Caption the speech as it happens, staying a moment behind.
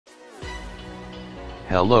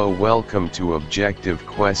Hello, welcome to Objective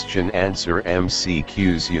Question Answer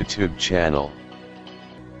MCQs YouTube channel.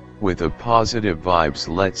 With a positive vibes,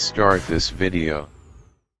 let's start this video.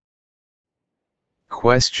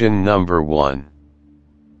 Question number 1.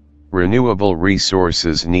 Renewable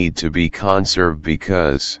resources need to be conserved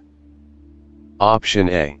because Option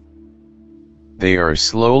A. They are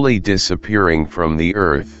slowly disappearing from the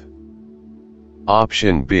earth.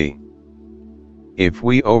 Option B. If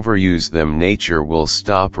we overuse them, nature will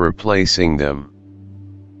stop replacing them.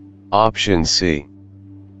 Option C.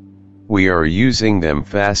 We are using them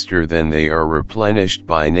faster than they are replenished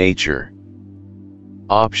by nature.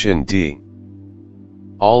 Option D.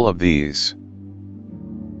 All of these.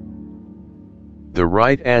 The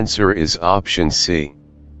right answer is option C.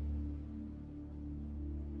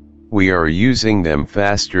 We are using them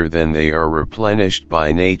faster than they are replenished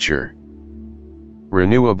by nature.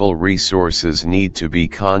 Renewable resources need to be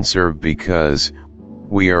conserved because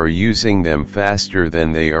we are using them faster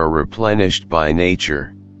than they are replenished by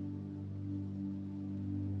nature.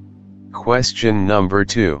 Question number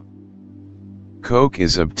 2. Coke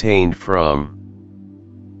is obtained from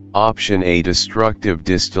Option A. Destructive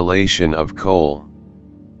distillation of coal.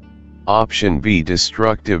 Option B.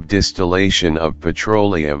 Destructive distillation of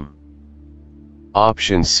petroleum.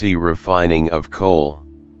 Option C. Refining of coal.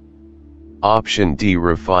 Option D.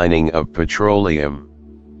 Refining of petroleum.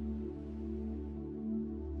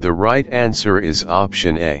 The right answer is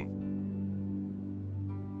option A.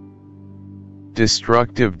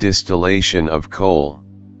 Destructive distillation of coal.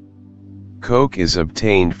 Coke is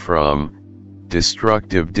obtained from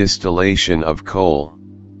destructive distillation of coal.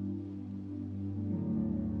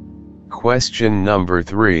 Question number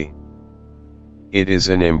 3. It is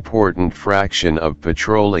an important fraction of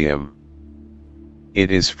petroleum. It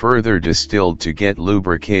is further distilled to get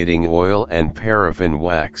lubricating oil and paraffin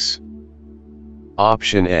wax.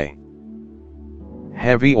 Option A.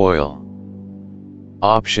 Heavy oil.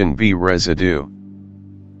 Option B. Residue.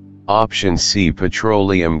 Option C.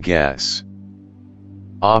 Petroleum gas.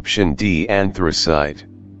 Option D. Anthracite.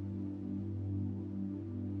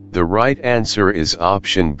 The right answer is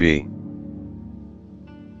option B.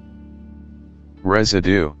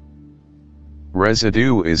 Residue.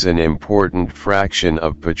 Residue is an important fraction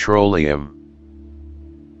of petroleum.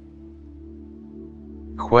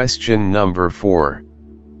 Question number 4.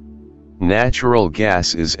 Natural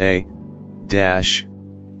gas is a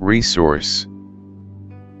resource.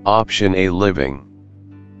 Option A. Living.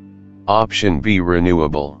 Option B.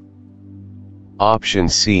 Renewable. Option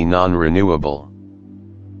C. Non-renewable.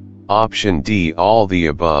 Option D. All the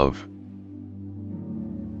above.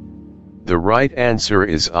 The right answer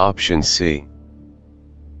is option C.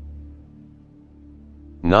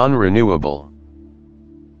 Non-renewable.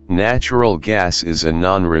 Natural gas is a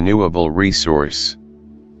non-renewable resource.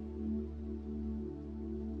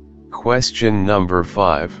 Question number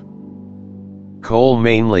 5. Coal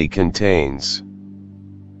mainly contains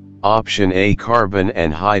Option A. Carbon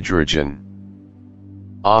and hydrogen.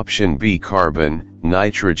 Option B. Carbon,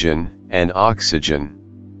 nitrogen, and oxygen.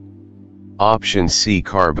 Option C.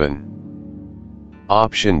 Carbon.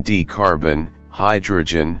 Option D. Carbon,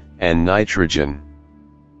 hydrogen, and nitrogen.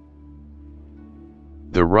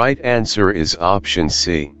 The right answer is option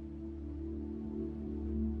C.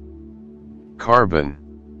 Carbon.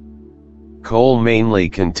 Coal mainly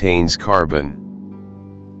contains carbon.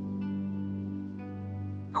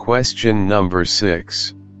 Question number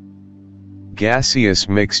 6. Gaseous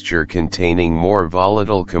mixture containing more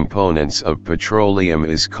volatile components of petroleum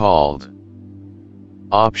is called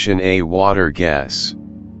Option A. Water gas.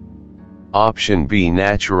 Option B.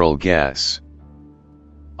 Natural gas.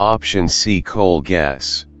 Option C. Coal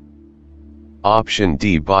gas. Option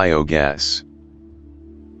D. Biogas.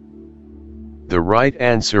 The right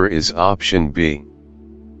answer is option B.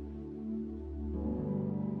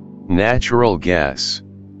 Natural gas.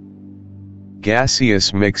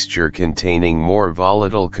 Gaseous mixture containing more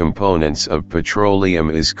volatile components of petroleum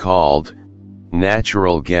is called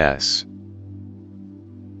natural gas.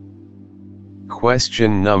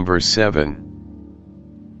 Question number 7.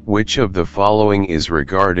 Which of the following is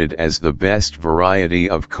regarded as the best variety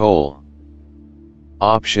of coal?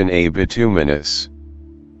 Option A. Bituminous.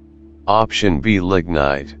 Option B.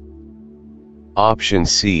 Lignite. Option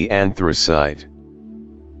C. Anthracite.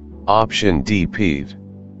 Option D. Peat.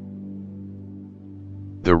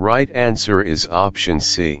 The right answer is option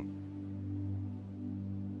C.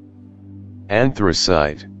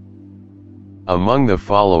 Anthracite. Among the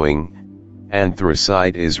following,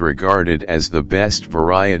 anthracite is regarded as the best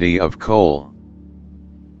variety of coal.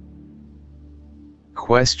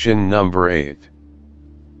 Question number 8.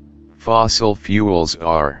 Fossil fuels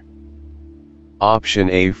are: Option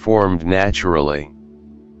A, formed naturally.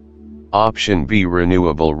 Option B,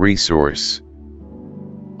 renewable resource.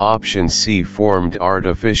 Option C, formed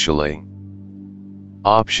artificially.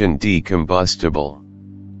 Option D, combustible.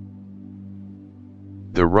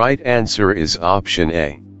 The right answer is option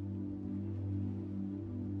A.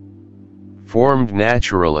 Formed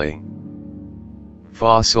naturally.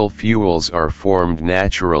 Fossil fuels are formed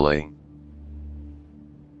naturally.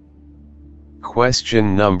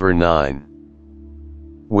 Question number 9.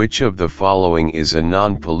 Which of the following is a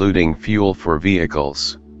non-polluting fuel for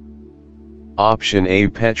vehicles? Option A,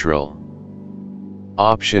 petrol.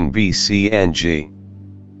 Option B, CNG.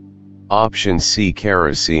 Option C,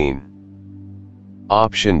 kerosene.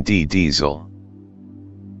 Option D, diesel.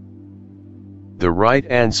 The right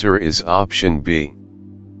answer is option B.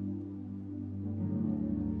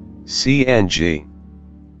 CNG.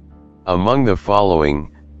 Among the following,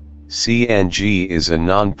 CNG is a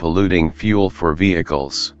non-polluting fuel for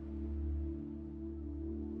vehicles.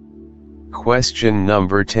 Question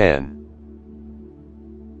number 10.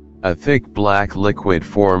 A thick black liquid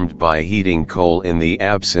formed by heating coal in the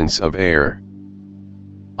absence of air.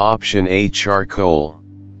 Option A, charcoal.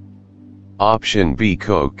 Option B,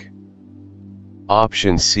 coke.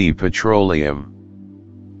 Option C, petroleum.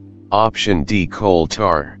 Option D, coal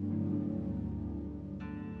tar.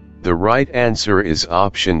 The right answer is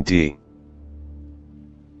option D.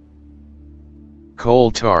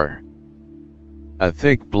 Coal tar. A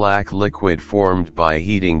thick black liquid formed by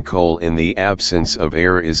heating coal in the absence of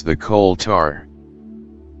air is the coal tar.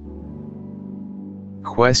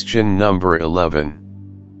 Question number 11.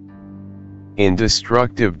 In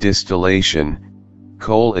destructive distillation,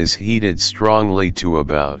 coal is heated strongly to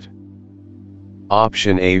about: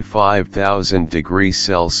 Option A, 5000 degrees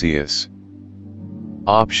Celsius.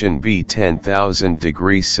 Option B, 10,000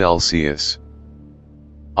 degrees Celsius.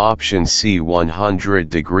 Option C, 100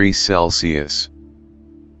 degrees Celsius.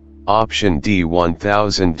 Option D,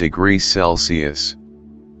 1000 degrees Celsius.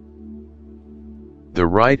 The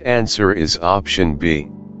right answer is option B.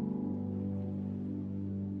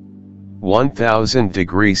 1000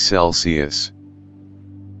 degrees Celsius.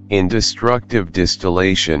 In destructive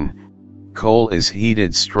distillation, coal is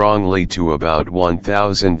heated strongly to about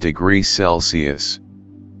 1000 degrees Celsius.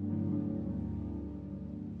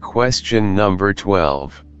 Question number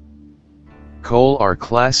 12. Coal are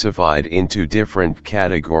classified into different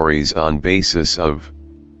categories on basis of: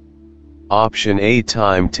 Option A,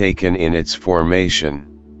 time taken in its formation.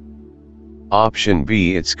 Option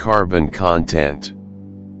B, its carbon content.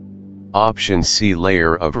 Option C,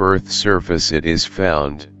 layer of Earth's surface it is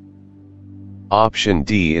found. Option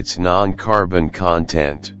D, its non-carbon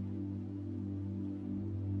content.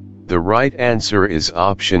 The right answer is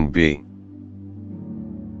option B.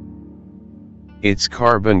 Its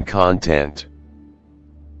carbon content.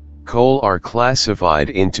 Coal are classified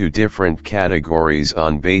into different categories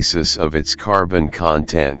on basis of its carbon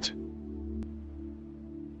content.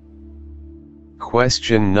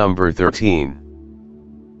 Question number 13.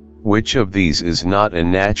 Which of these is not a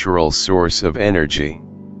natural source of energy?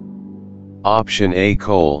 Option A,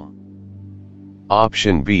 coal.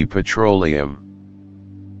 Option B, petroleum.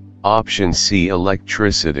 Option C,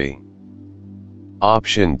 electricity.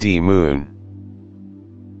 Option D, moon.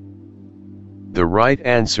 The right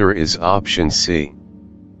answer is option C.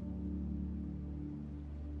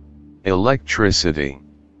 Electricity.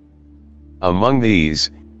 Among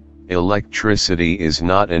these, electricity is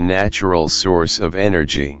not a natural source of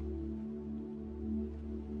energy.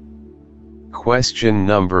 Question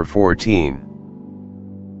number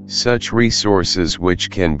 14. Such resources which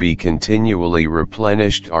can be continually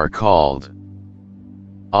replenished are called: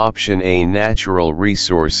 Option A, natural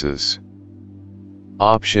resources.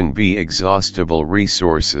 Option B, exhaustible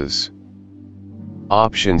resources.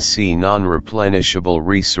 Option C, non-replenishable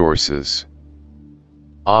resources.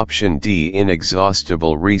 Option D,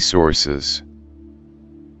 inexhaustible resources.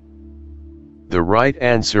 The right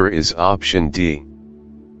answer is option D.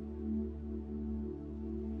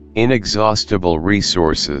 Inexhaustible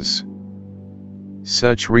resources.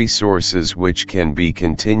 Such resources which can be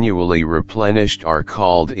continually replenished are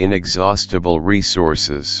called inexhaustible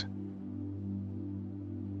resources.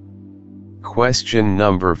 Question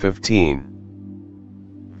number 15.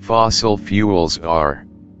 Fossil fuels are: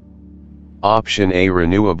 Option A,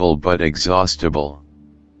 renewable but exhaustible.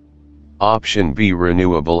 Option B,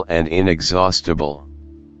 renewable and inexhaustible.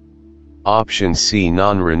 Option C,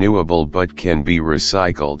 non-renewable but can be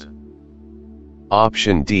recycled.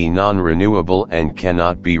 Option D, non-renewable and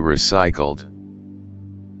cannot be recycled.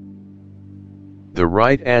 The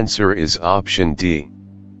right answer is option D.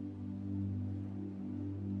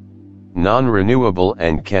 Non-renewable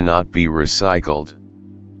and cannot be recycled.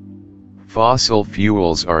 Fossil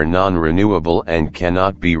fuels are non-renewable and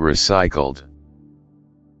cannot be recycled.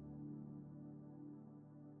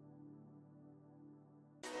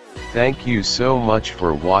 Thank you so much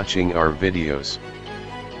for watching our videos.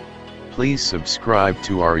 Please subscribe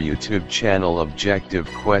to our YouTube channel Objective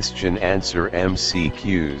Question Answer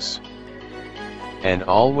MCQs. And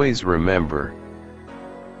always remember,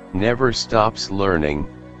 never stops learning,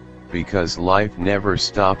 because life never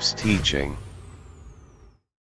stops teaching.